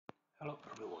Hello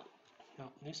everyone. Now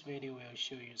this video will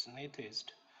show you the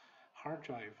latest hard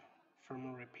drive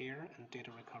firmware repair and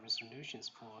data recovery solutions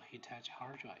for Hitachi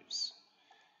hard drives.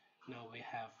 Now we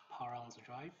have power on the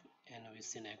drive and we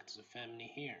select the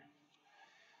family here.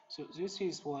 So this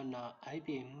is one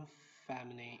IBM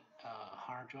family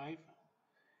hard drive,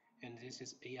 and this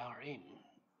is ARM,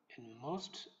 and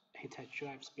most Hitachi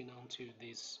drives belong to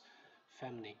this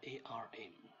family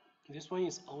ARM. This one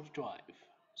is old drive,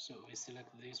 so we select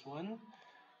this one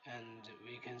and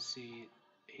we can see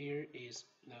here is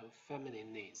the family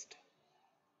list.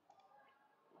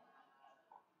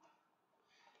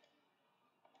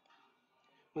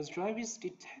 When the drive is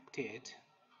detected,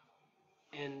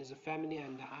 and the family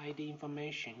and the ID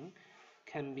information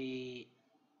can be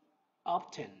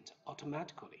obtained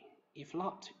automatically. If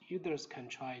not, users can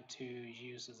try to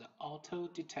use the auto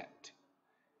detect.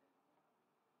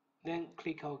 Then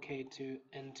click OK to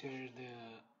enter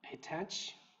the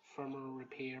Hitachi firmware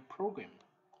repair program.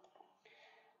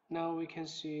 Now we can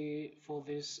see for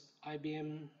this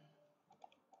IBM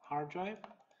hard drive,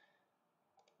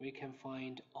 we can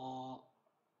find all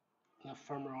the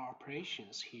firmware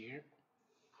operations here.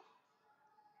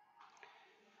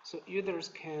 So users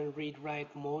can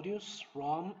read-write modules,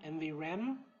 ROM,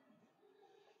 NVRAM.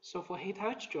 So for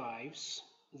Hitachi drives,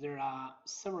 there are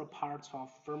several parts of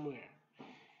firmware.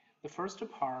 The first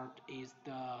part is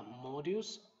the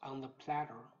modules on the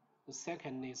platter. The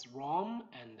second is ROM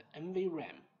and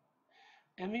NVRAM.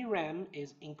 NVRAM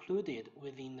is included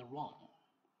within the ROM.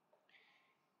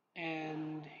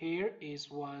 And here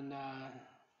is one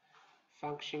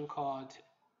function called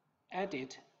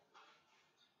edit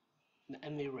the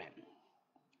NVRAM.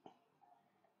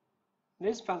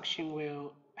 This function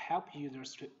will help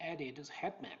users to edit the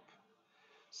head map.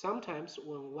 Sometimes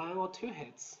when one or two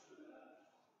heads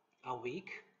are weak,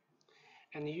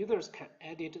 and users can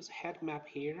edit the head map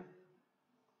here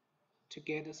to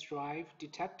get the drive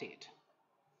detected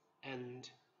and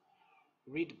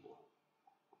readable.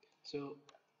 So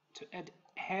to add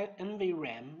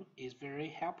NVRAM is very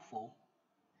helpful.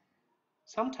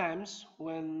 Sometimes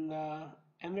when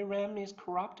NVRAM is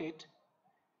corrupted,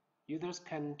 users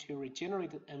can to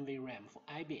regenerate the NVRAM for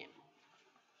IBM.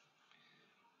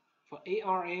 For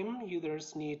ARM,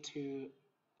 users need to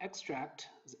extract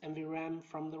the NVRAM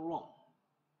from the ROM.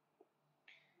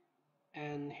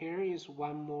 And here is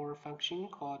one more function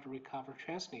called recover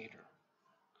translator.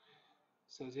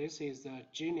 So this is the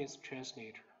Genius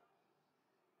translator.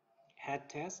 Head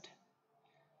test,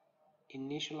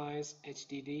 initialize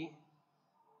HDD.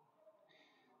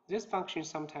 This function is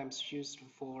sometimes used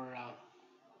for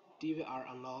DVR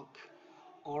unlock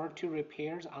or to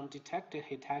repair the undetected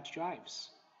Hitachi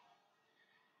drives.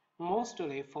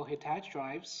 Mostly for Hitachi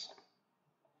drives,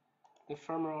 the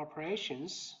firmware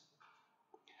operations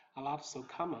are not so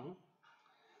common.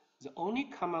 The only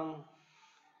common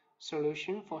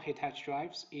solution for Hitachi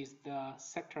drives is the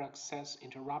sector access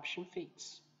interruption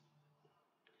fix.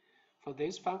 For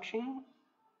this function,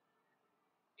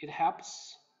 it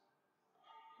helps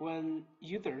when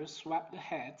users swap the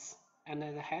heads and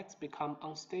then the heads become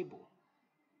unstable.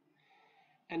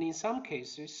 And in some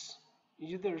cases,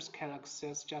 users can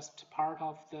access just part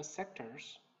of the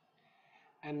sectors,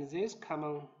 and this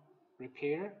common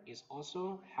repair is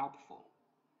also helpful.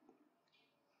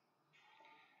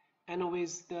 And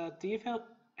with the default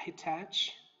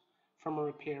Hitachi firmware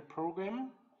repair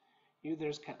program,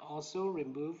 users can also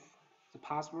remove the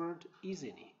password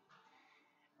easily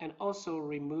and also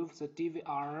remove the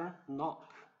DVR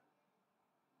lock.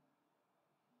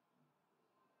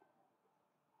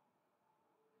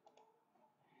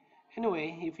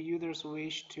 Anyway, if users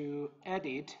wish to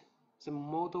edit the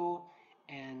model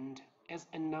and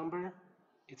SN number,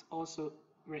 it's also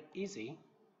very easy.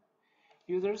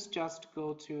 Users just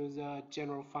go to the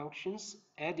general functions,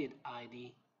 edit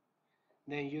ID,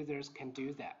 then users can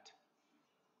do that.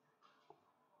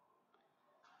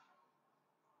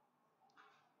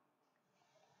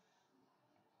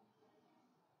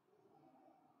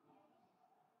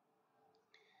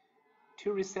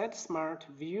 To reset Smart,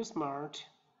 view Smart,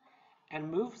 and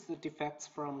move the defects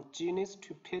from Genius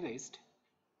to plist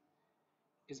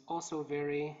is also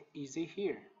very easy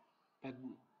here. But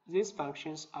these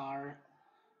functions are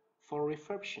for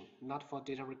refurbishing, not for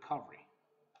data recovery.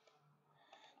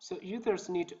 So users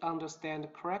need to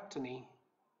understand correctly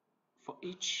for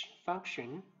each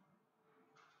function,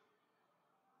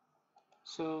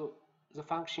 so the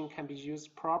function can be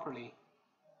used properly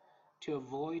to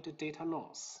avoid data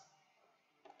loss.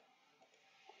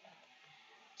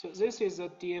 So this is the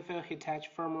DFL Hitachi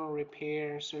firmware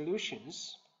repair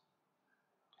solutions.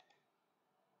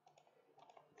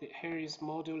 Here is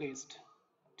module list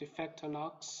defector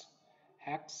logs,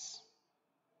 hex,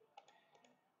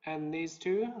 and these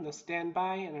two, the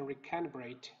standby and the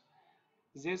recalibrate.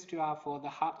 These two are for the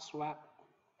hard swap.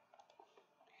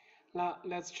 Now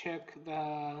let's check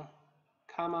the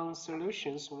common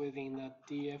solutions within the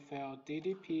DFL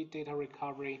DDP data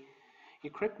recovery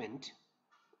equipment.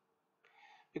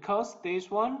 Because this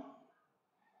one,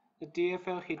 the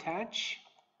DFL Hitachi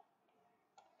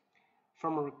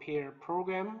firmware repair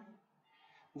program,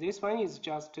 this one is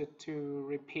just to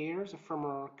repair the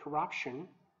firmware corruption.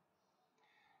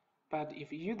 But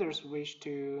if users wish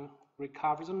to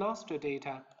recover the lost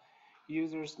data,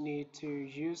 users need to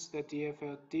use the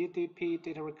DFL DDP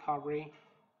data recovery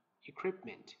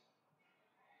equipment.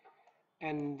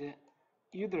 And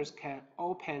users can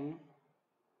open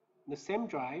the same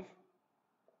drive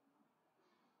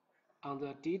on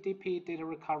the DDP data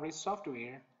recovery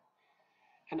software.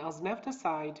 And on the left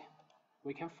side,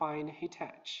 we can find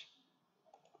Hitachi.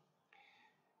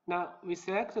 Now we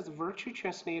select the virtual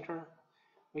translator.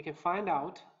 We can find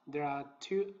out there are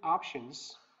two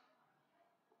options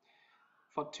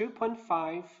for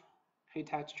 2.5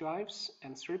 Hitachi drives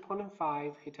and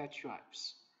 3.5 Hitachi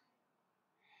drives.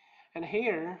 And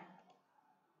here,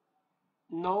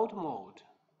 node mode.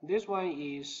 This one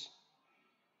is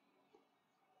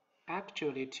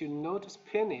actually to node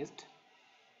playlist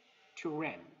to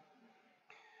RAM.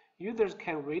 Users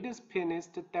can read this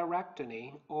playlist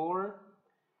directly or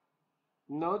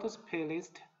node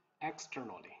playlist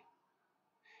externally.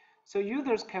 So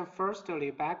users can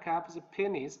firstly back up the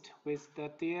playlist with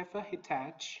the DFL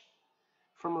Hitachi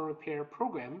firmware repair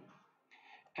program,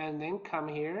 and then come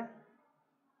here,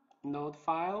 node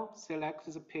file, select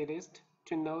the playlist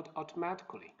to node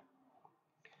automatically.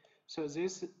 So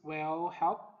this will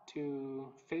help to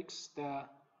fix the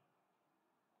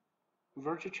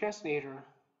virtual translator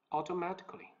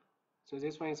automatically. So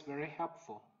this one is very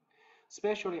helpful,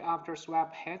 especially after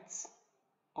swap hits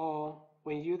or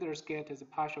when users get the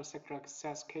partial sector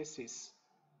access cases.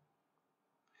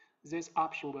 This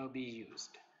option will be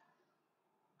used.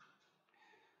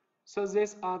 So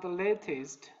these are the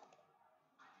latest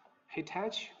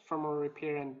Hitachi firmware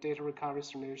repair and data recovery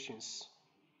solutions.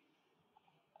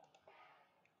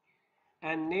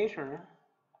 And later,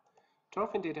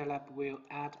 Dolphin Data Lab will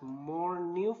add more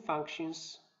new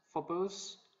functions for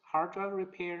both hard drive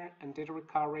repair and data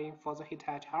recovery for the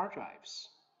Hitachi hard drives.